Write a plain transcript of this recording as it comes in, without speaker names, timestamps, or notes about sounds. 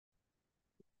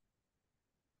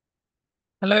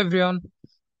Hello everyone,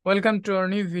 welcome to our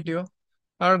new video.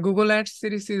 Our Google Ads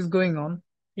series is going on.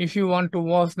 If you want to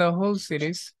watch the whole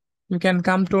series, you can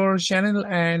come to our channel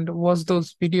and watch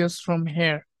those videos from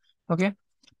here. Okay,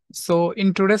 so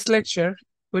in today's lecture,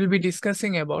 we'll be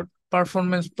discussing about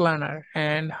Performance Planner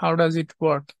and how does it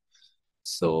work.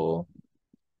 So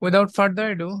without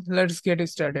further ado, let's get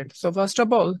started. So first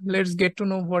of all, let's get to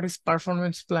know what is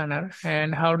Performance Planner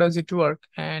and how does it work.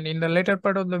 And in the later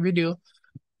part of the video,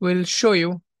 we'll show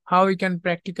you how we can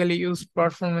practically use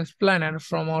Performance Planner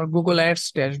from our Google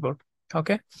Ads dashboard.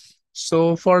 Okay.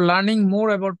 So for learning more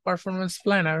about Performance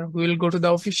Planner, we'll go to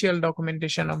the official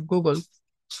documentation of Google.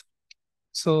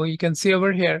 So you can see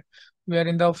over here, we are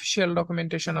in the official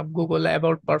documentation of Google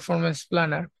about Performance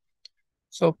Planner.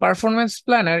 So Performance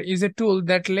Planner is a tool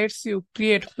that lets you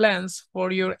create plans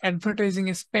for your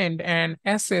advertising spend and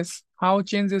assess how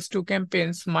changes to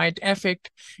campaigns might affect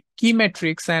key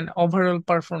metrics and overall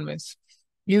performance.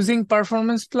 Using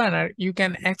Performance Planner, you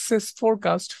can access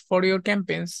forecast for your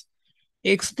campaigns,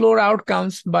 explore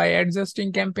outcomes by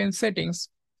adjusting campaign settings,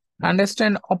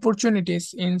 understand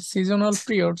opportunities in seasonal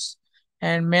periods,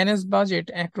 and manage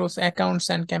budget across accounts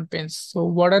and campaigns. So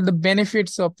what are the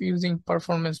benefits of using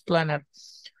Performance Planner?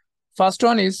 First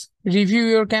one is review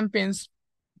your campaign's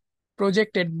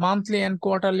projected monthly and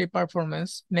quarterly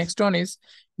performance. Next one is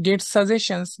get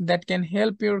suggestions that can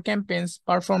help your campaigns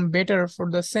perform better for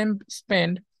the same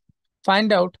spend.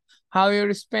 Find out how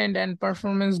your spend and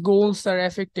performance goals are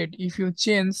affected if you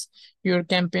change your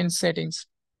campaign settings.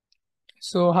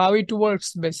 So how it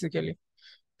works basically.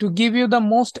 To give you the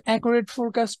most accurate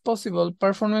forecast possible,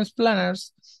 Performance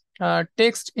Planners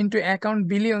takes into account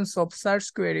billions of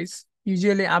search queries,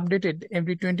 usually updated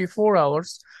every 24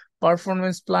 hours.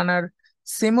 Performance Planner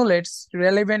simulates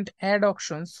relevant ad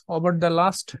auctions over the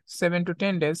last 7 to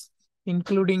 10 days,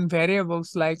 including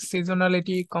variables like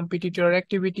seasonality, competitor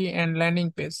activity, and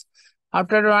landing page.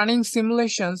 After running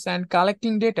simulations and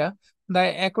collecting data,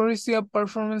 the accuracy of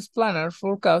Performance Planner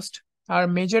forecast are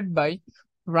measured by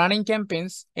running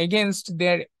campaigns against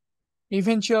their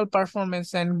eventual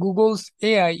performance, and Google's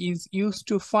AI is used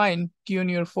to fine-tune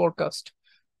your forecast.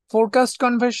 Forecast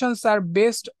conversions are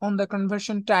based on the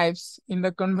conversion types in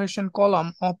the conversion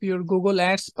column of your Google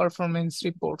Ads performance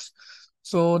reports.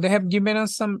 So they have given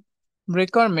us some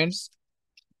requirements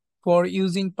for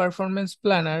using Performance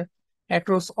Planner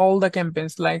across all the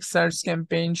campaigns like search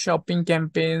campaigns, shopping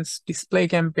campaigns, display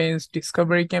campaigns,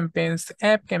 discovery campaigns,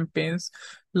 app campaigns,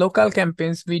 local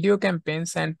campaigns, video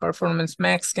campaigns, and Performance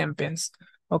Max campaigns.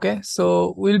 Okay,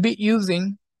 so we'll be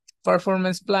using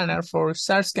Performance Planner for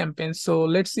search campaigns. So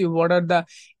let's see what are the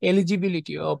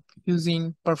eligibility of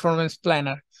using Performance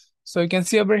Planner. So you can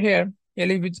see over here,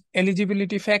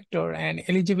 eligibility factor and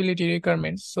eligibility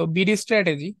requirements. So BD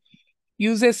strategy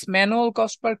uses manual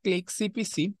cost per click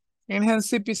CPC,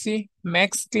 enhanced CPC,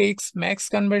 max clicks, max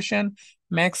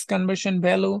conversion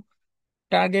value,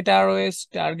 target ROS,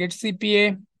 target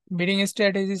CPA, bidding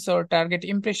strategies, or target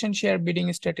impression share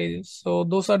bidding strategies. So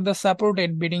those are the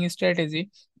supported bidding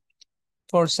strategy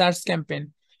for search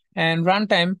campaign. And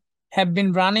runtime have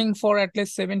been running for at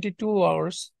least 72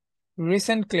 hours.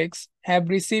 Recent clicks have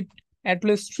received at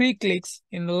least 3 clicks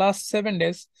in the last 7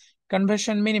 days.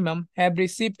 Conversion minimum have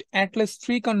received at least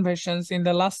 3 conversions in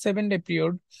the last 7-day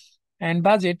period. And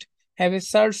budget have a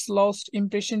search lost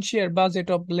impression share budget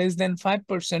of less than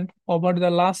 5% over the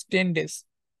last 10 days.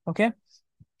 Okay.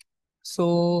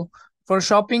 So for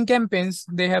shopping campaigns,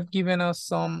 they have given us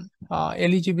some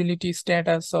eligibility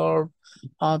status or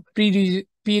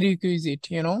prerequisite,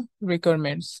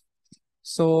 requirements.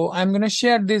 So I'm going to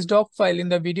share this doc file in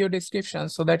the video description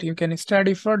so that you can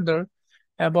study further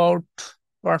about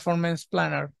Performance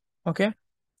Planner. Okay.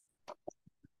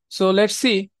 So let's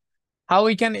see how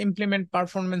we can implement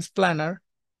Performance Planner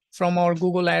from our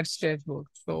Google Ads dashboard.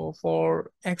 So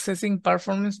for accessing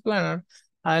Performance Planner,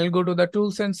 I'll go to the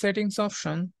Tools and Settings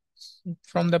option.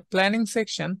 From the Planning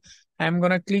section, I'm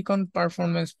going to click on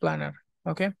Performance Planner.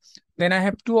 Okay. Then I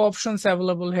have 2 options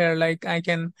available here. Like I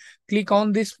can click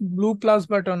on this blue plus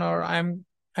button, or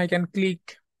I can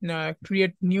click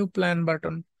create new plan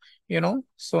button,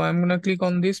 So I'm going to click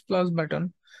on this plus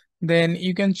button. Then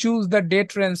you can choose the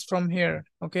date range from here.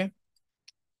 Okay.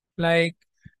 Like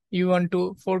you want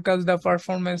to forecast the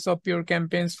performance of your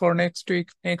campaigns for next week,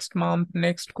 next month,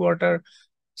 next quarter.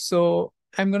 So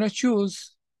I'm going to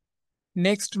choose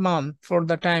next month for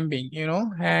the time being,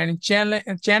 and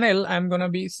channel I'm going to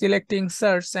be selecting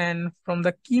search, and from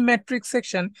the key metrics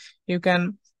section, you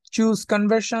can choose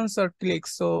conversions or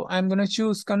clicks. So I'm going to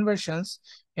choose conversions,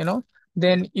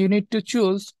 then you need to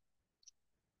choose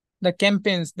the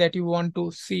campaigns that you want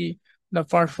to see the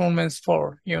performance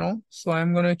for, So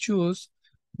I'm going to choose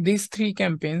these 3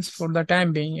 campaigns for the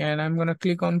time being, and I'm going to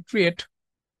click on create.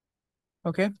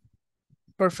 Okay,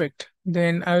 perfect.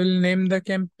 Then I will name the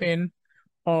campaign,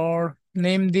 or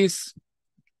name this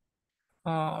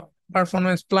uh,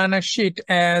 performance planner sheet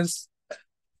as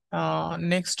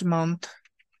next month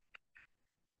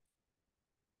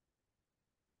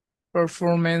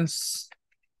performance.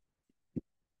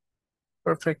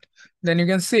 Perfect. Then you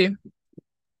can see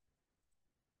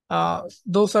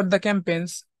those are the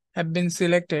campaigns have been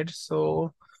selected.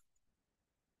 So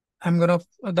I'm gonna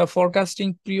the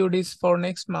forecasting period is for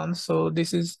next month. So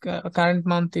this is current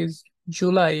month is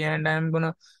July, and I'm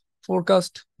gonna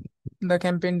forecast the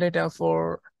campaign data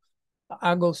for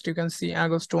August. You can see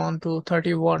August 1 to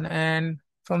 31, and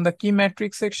from the key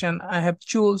metrics section, I have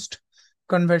chosen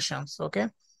conversions. Okay,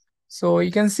 so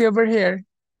you can see over here,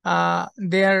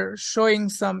 they are showing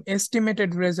some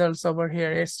estimated results over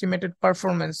here, estimated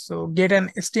performance. So get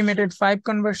an estimated 5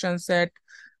 conversions at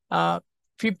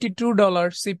 $52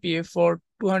 CPA for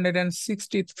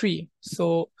 263.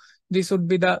 So this would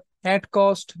be the ad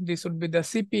cost, this would be the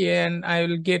CPA, and I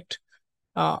will get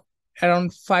uh,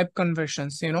 around 5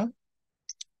 conversions,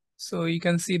 So you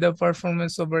can see the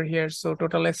performance over here. So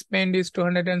total spend is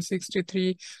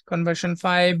 263, conversion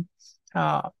 5,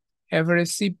 uh, average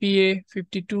CPA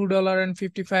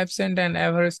 $52.55, and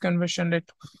average conversion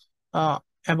rate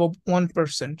above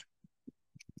 1%.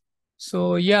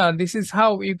 So yeah, this is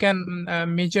how you can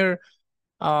measure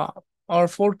uh, or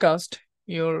forecast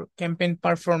your campaign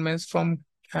performance from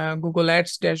Google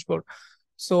Ads dashboard.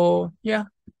 So yeah,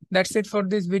 that's it for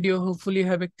this video. Hopefully you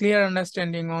have a clear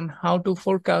understanding on how to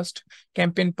forecast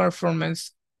campaign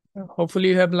performance. Hopefully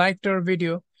you have liked our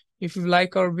video. If you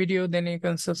like our video, then you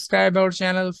can subscribe our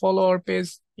channel, follow our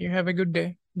page. You have a good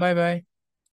day. Bye bye.